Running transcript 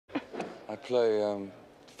play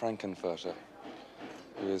Frankenfurter,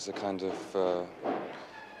 who is a kind of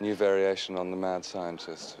new variation on the mad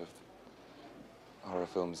scientist of horror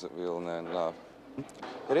films that we all know and love.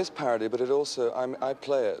 It is parody, but it also, I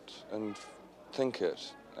play it and think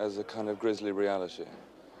it as a kind of grisly reality.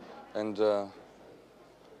 And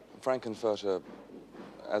Frankenfurter,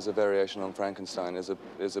 as a variation on Frankenstein,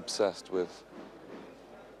 is obsessed with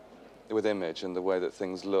image and the way that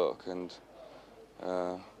things look. And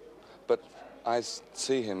but I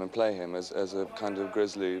see him and play him as a kind of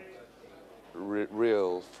grisly,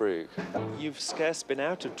 real freak. You've scarce been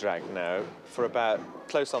out of drag now for about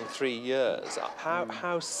close on 3 years.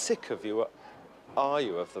 How sick of you are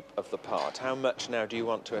you of the part? How much now do you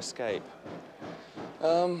want to escape?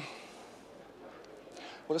 Well,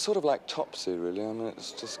 it's sort of like Topsy, really. I mean,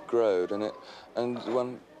 it's just growed, and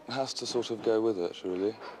one has to sort of go with it,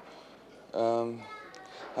 really.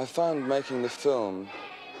 I found making the film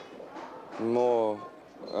more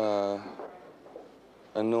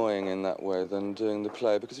annoying in that way than doing the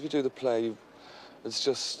play, because if you do the play, it's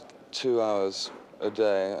just 2 hours a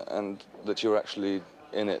day, and that you're actually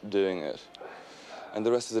in it doing it, and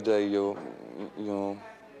the rest of the day you're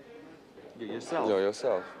yourself. You're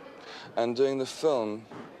yourself. And doing the film,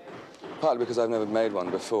 partly because I've never made one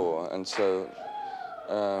before, and so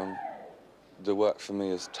the work for me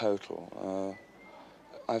is total.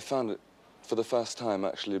 I found it, for the first time,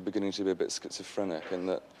 actually beginning to be a bit schizophrenic, in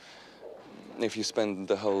that if you spend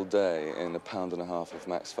the whole day in £1.50 of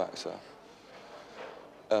Max Factor,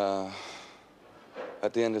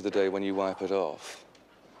 at the end of the day, when you wipe it off,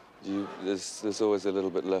 there's always a little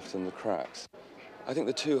bit left in the cracks. I think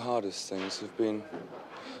the two hardest things have been,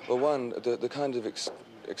 well, one, the kind of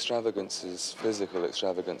extravagances, physical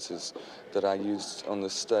extravagances that I used on the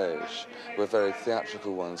stage were very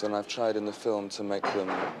theatrical ones, and I've tried in the film to make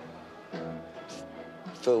them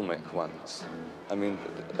filmic ones. I mean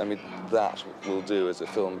that will do as a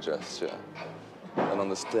film gesture, and on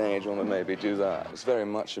the stage one would maybe do that. It's very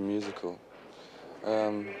much a musical,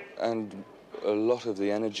 and a lot of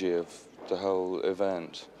the energy of the whole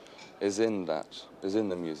event is in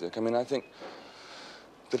the music. I mean, I think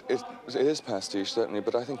that it is pastiche, certainly,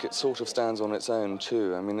 but I think it sort of stands on its own,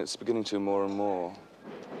 too. I mean, it's beginning to more and more,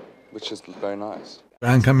 which is very nice.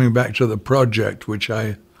 I'm coming back to the project, which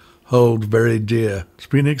I hold very dear. It's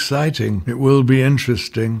been exciting. It will be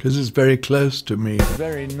interesting, because it's very close to me.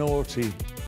 Very naughty